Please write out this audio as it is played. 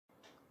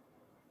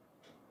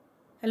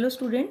Hello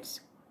students,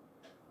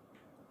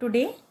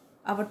 today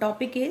our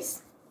topic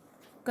is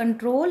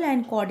control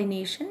and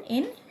coordination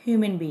in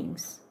human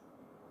beings.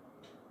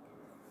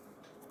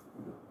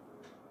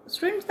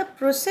 Students, the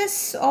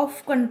process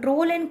of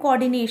control and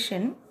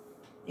coordination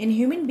in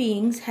human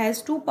beings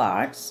has two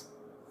parts.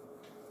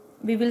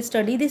 We will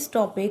study this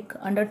topic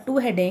under two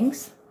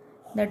headings,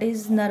 that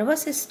is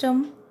nervous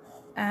system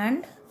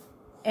and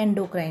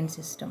endocrine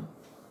system.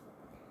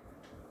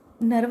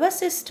 Nervous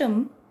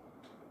system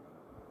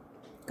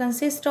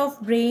consists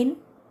of brain,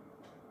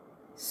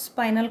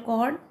 spinal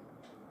cord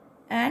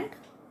and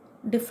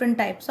different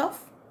types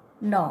of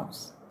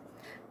nerves,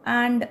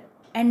 and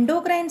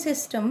endocrine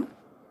system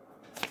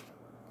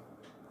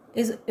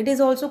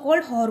is also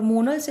called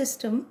hormonal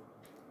system.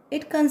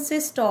 It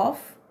consists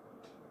of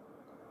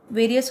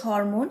various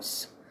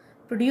hormones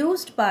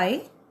produced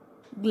by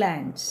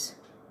glands.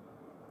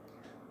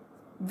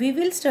 We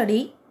will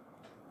study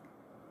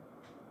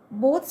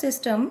both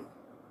system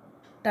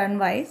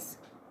turn-wise.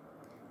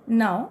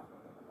 Now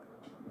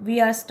we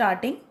are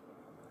starting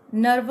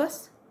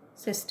nervous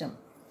system.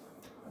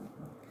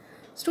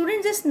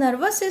 Students, this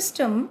nervous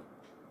system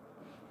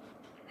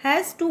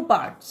has two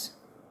parts: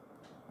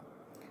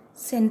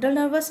 central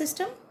nervous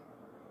system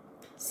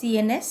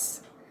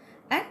CNS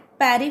and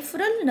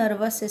peripheral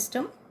nervous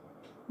system,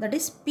 that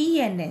is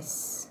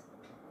PNS.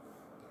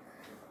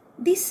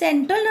 The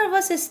central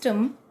nervous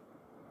system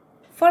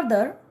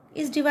further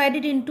is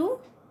divided into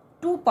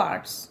two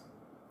parts,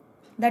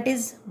 that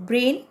is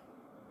brain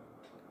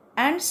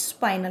and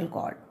spinal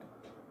cord.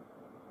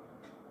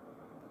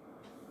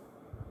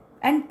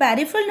 And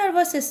peripheral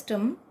nervous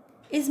system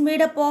is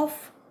made up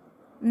of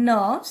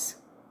nerves.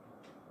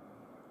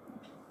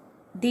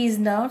 These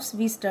nerves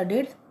we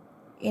studied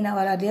in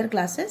our earlier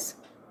classes.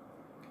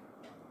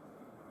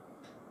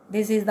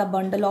 This is the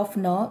bundle of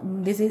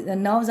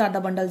nerves are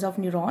the bundles of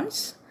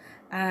neurons,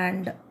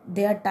 and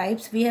their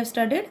types we have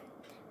studied: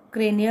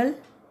 cranial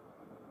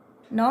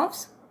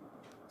nerves,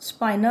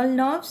 spinal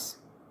nerves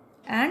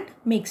and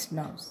mixed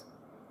nerves.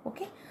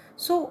 Okay,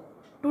 so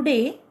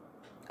today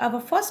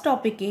our first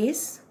topic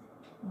is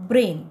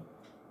brain.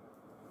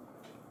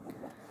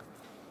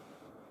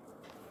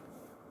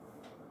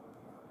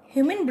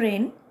 Human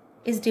brain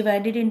is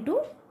divided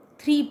into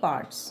three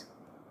parts: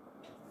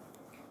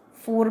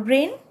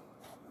 forebrain,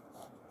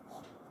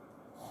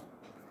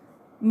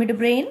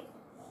 midbrain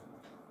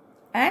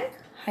and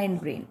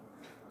hindbrain.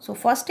 So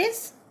first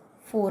is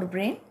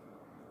forebrain,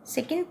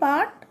 second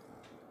part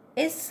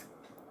is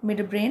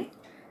midbrain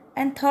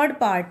and third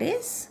part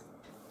is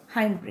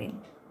hindbrain.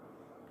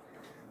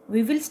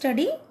 We will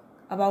study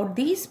about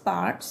these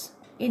parts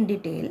in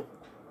detail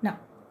now.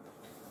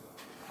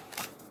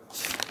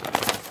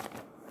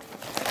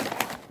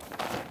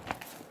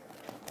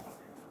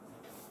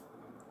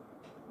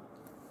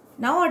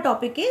 Now our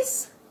topic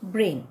is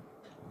brain.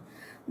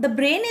 The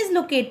brain is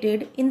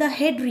located in the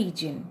head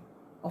region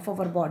of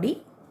our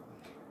body.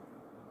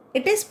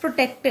 It is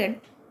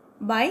protected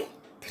by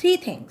three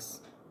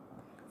things.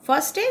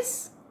 First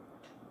is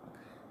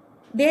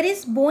there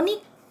is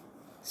bony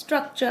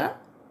structure,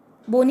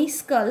 bony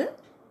skull,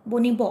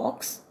 bony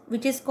box,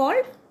 which is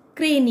called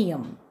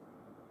cranium.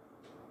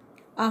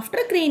 After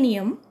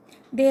cranium,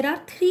 there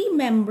are three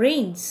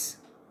membranes.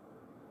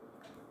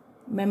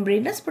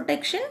 Membranous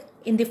protection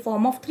in the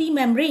form of three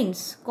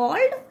membranes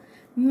called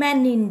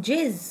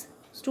meninges.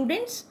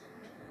 Students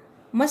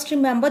must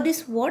remember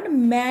this word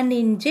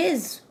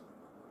meninges.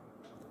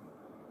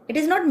 It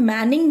is not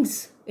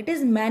Mannings, it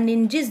is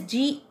meninges,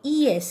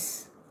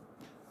 G-E-S.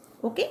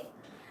 Okay,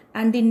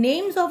 and the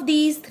names of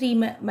these three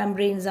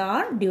membranes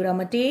are dura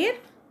mater,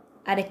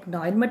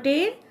 arachnoid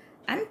mater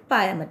and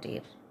pia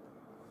mater.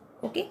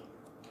 Okay,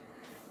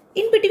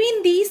 in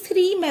between these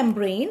three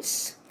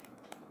membranes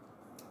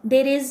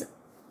there is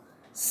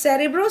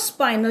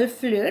cerebrospinal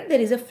fluid.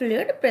 There is a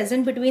fluid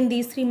present between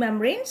these three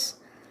membranes,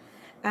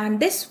 and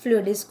this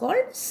fluid is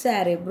called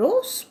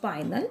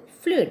cerebrospinal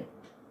fluid.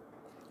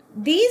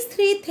 These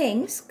three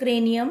things,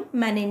 cranium,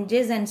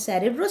 meninges and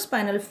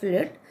cerebrospinal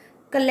fluid,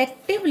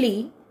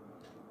 collectively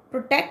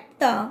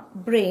protect the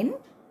brain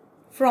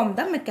from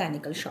the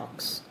mechanical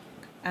shocks.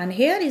 And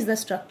here is the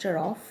structure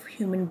of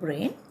human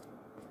brain.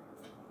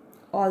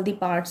 All the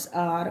parts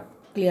are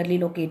clearly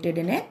located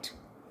in it.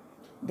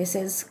 This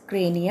is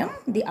cranium,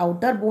 the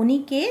outer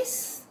bony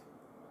case,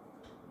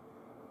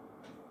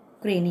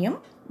 cranium.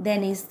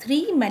 Then is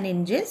three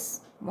meninges,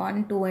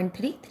 1, 2 and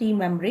 3, three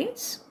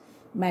membranes,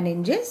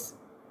 meninges.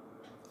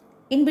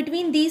 In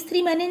between these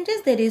three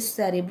meninges there is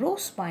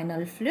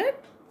cerebrospinal fluid,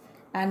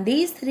 and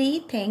these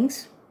three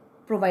things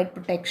provide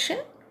protection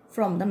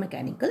from the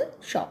mechanical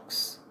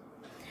shocks.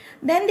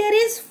 Then there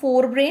is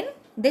forebrain,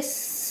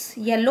 this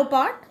yellow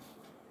part,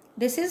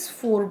 this is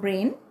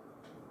forebrain.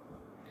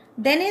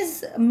 Then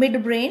is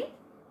midbrain,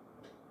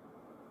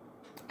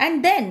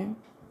 and then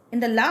in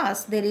the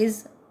last there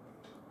is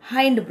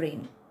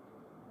hindbrain.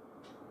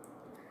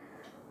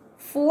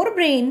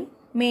 Forebrain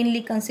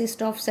mainly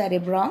consists of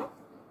cerebrum.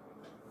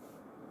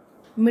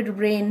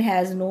 Midbrain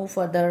has no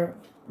further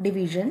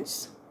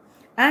divisions,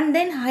 and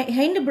then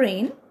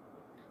hindbrain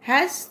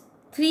has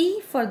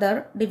three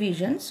further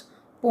divisions: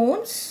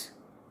 pons,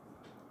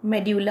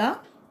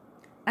 medulla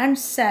and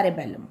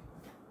cerebellum.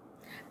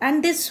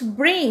 And this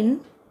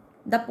brain,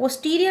 the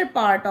posterior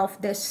part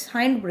of this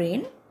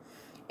hindbrain,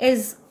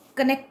 is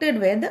connected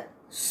with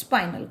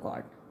spinal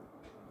cord.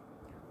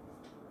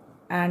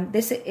 And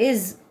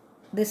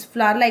this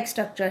flower-like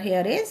structure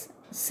here is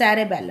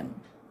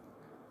cerebellum.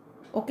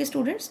 Okay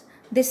students,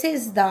 this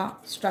is the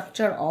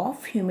structure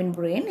of human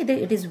brain.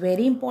 It is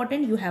very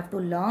important. You have to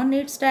learn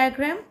its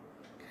diagram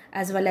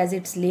as well as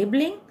its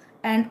labeling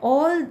and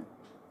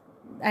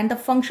the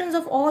functions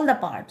of all the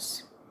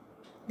parts.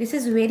 This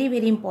is very,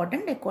 very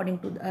important according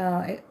to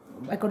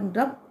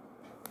the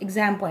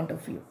exam point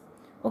of view.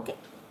 Okay.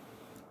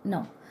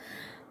 Now,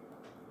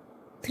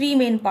 three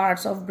main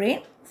parts of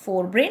brain: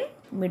 forebrain,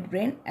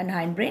 midbrain and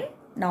hindbrain.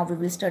 Now we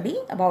will study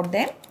about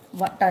them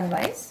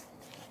turn-wise.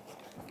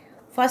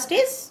 First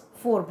is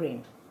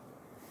forebrain.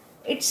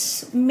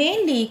 It's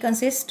mainly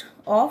consists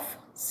of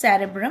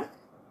cerebrum.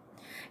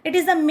 It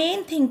is the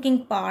main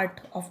thinking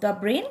part of the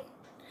brain.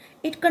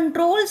 It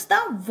controls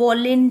the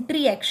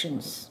voluntary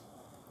actions.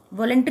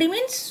 Voluntary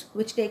means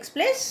which takes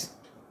place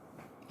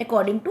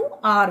according to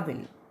our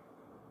will.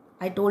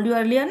 I told you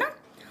earlier, na?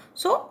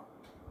 So,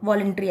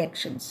 voluntary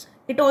actions.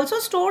 It also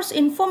stores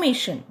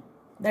information.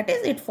 That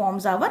is, it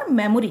forms our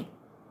memory.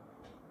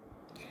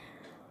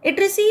 It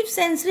receives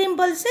sensory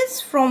impulses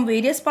from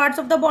various parts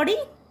of the body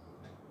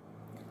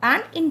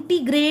and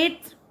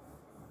integrates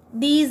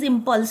these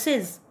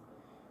impulses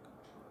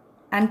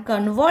and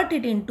convert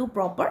it into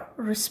proper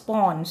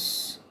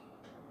response.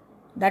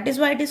 That is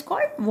why it is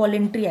called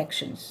voluntary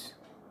actions.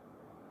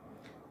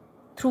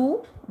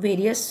 Through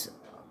various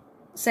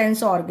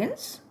sense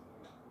organs,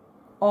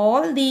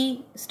 all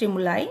the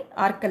stimuli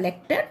are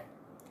collected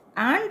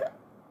and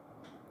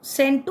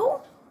sent to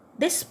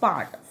this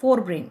part,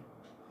 forebrain.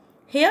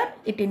 Here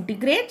it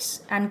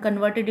integrates and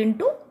converted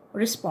into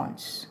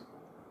response.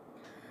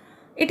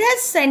 It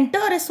has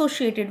center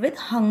associated with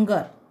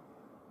hunger.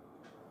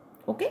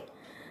 Okay.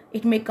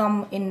 It may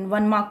come in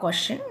 1 mark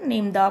question.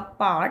 Name the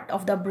part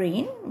of the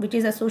brain which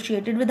is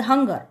associated with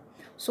hunger.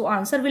 So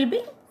answer will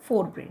be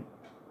forebrain.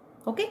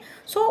 Okay.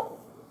 So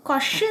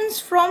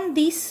questions from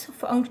these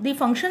the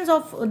functions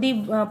of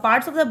the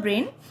parts of the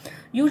brain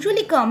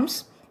usually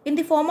comes in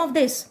the form of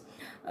this.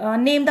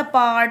 Name the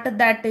part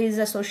that is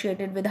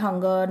associated with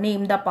hunger.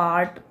 Name the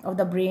part of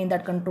the brain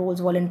that controls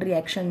voluntary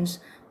actions.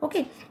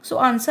 Okay. So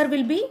answer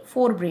will be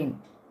forebrain.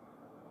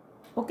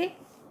 Okay.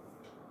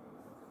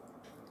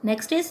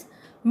 Next is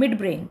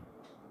midbrain.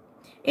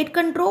 It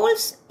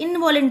controls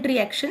involuntary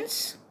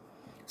actions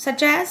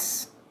such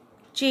as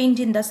change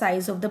in the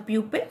size of the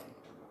pupil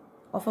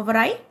of our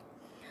eye,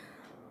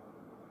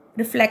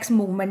 reflex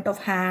movement of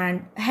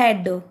hand,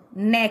 head,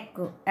 neck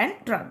and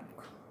trunk.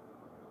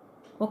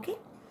 Okay.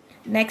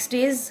 Next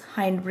is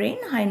hindbrain.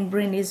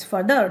 Hindbrain is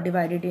further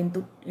divided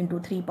into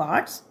three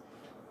parts: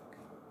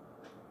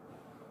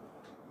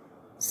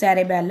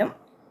 cerebellum,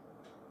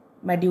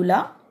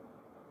 medulla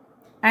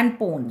and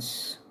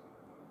pons.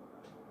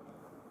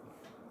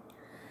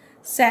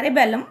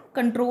 Cerebellum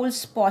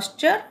controls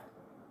posture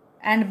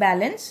and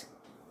balance,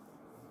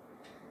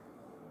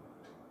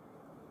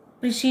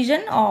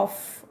 precision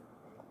of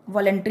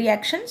voluntary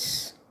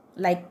actions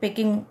like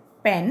picking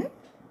pen.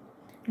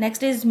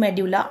 Next is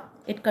medulla.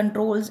 It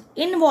controls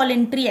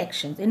involuntary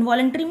actions.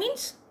 Involuntary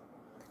means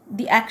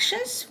the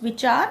actions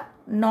which are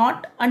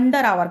not under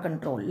our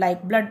control,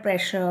 like blood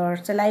pressure,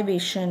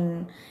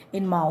 salivation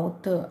in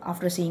mouth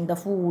after seeing the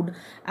food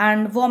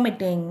and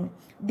vomiting.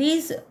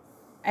 These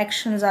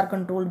actions are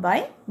controlled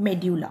by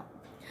medulla.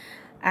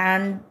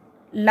 And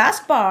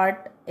last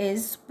part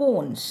is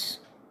pons.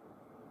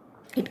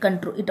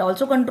 It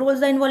also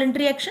controls the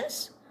involuntary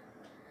actions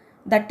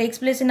that takes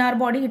place in our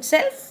body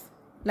itself,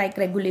 like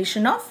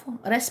regulation of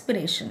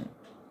respiration.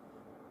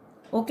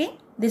 Okay,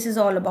 this is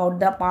all about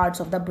the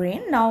parts of the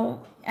brain. Now,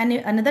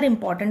 another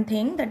important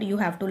thing that you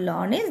have to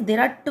learn is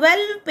there are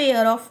 12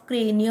 pair of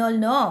cranial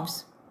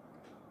nerves.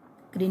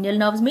 Cranial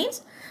nerves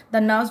means the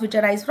nerves which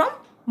arise from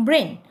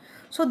brain.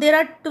 So there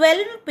are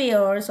 12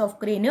 pairs of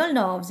cranial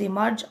nerves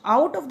emerge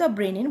out of the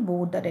brain in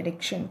both the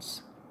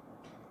directions.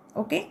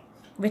 Okay,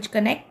 which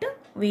connect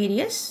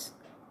various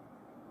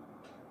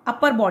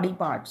upper body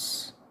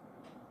parts.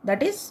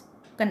 That is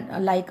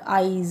like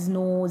eyes,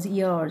 nose,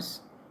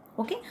 ears.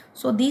 Okay,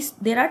 so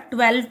there are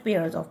 12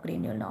 pairs of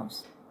cranial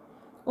nerves.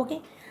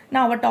 Okay,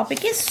 now our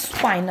topic is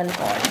spinal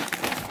cord.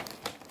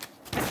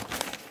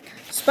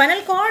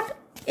 Spinal cord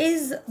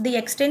is the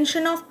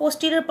extension of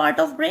posterior part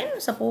of brain.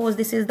 Suppose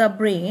this is the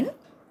brain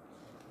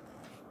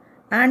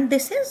and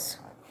this is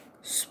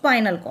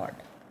spinal cord.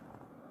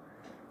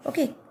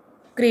 Okay,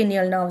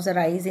 cranial nerves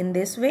arise in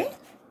this way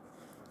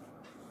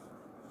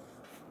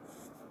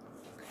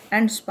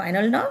and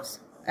spinal nerves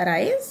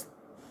arise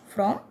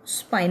from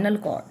spinal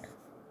cord.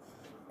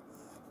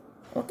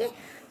 Okay,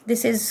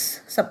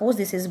 suppose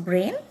this is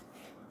brain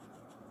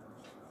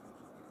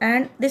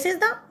and this is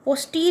the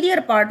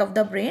posterior part of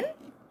the brain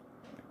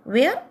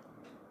where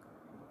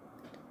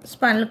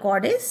spinal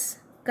cord is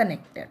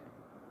connected.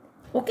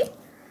 Okay,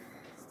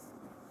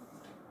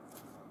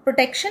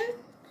 Protection,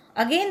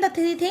 again the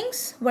three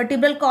things: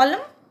 vertebral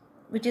column,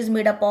 which is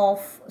made up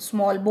of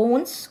small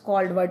bones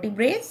called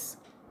vertebrae.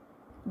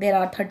 There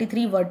are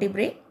 33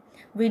 vertebrae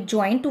which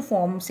join to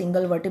form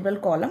single vertebral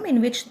column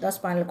in which the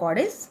spinal cord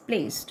is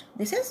placed.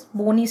 This is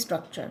bony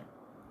structure.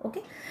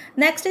 Okay.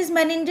 Next is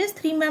meninges,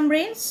 three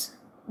membranes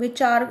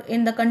which are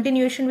in the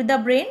continuation with the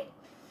brain.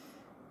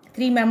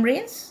 Three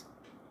membranes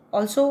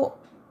also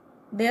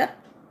there.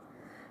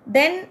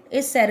 Then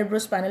is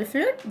cerebrospinal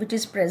fluid, which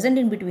is present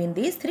in between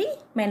these three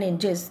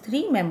meninges,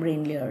 three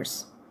membrane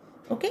layers.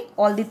 Okay,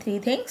 all the three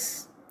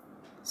things,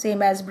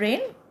 same as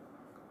brain,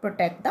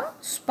 protect the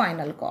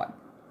spinal cord.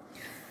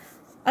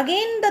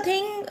 Again, the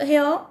thing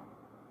here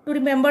to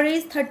remember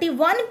is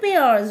 31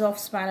 pairs of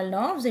spinal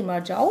nerves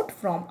emerge out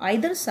from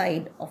either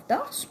side of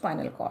the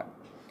spinal cord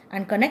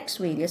and connects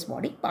various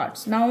body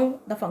parts. Now,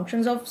 the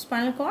functions of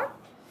spinal cord.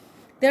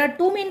 There are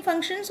two main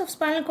functions of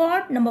spinal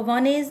cord. Number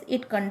one is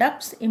it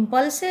conducts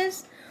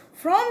impulses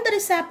from the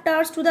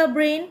receptors to the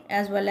brain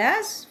as well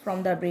as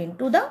from the brain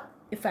to the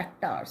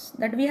effectors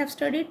that we have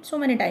studied so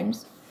many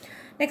times.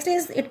 Next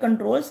is it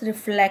controls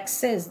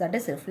reflexes, that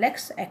is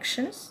reflex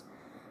actions.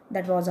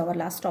 That was our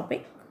last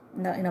topic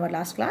in our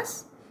last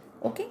class.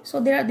 Okay, so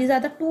these are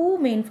the two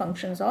main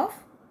functions of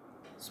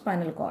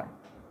spinal cord.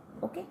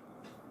 Okay.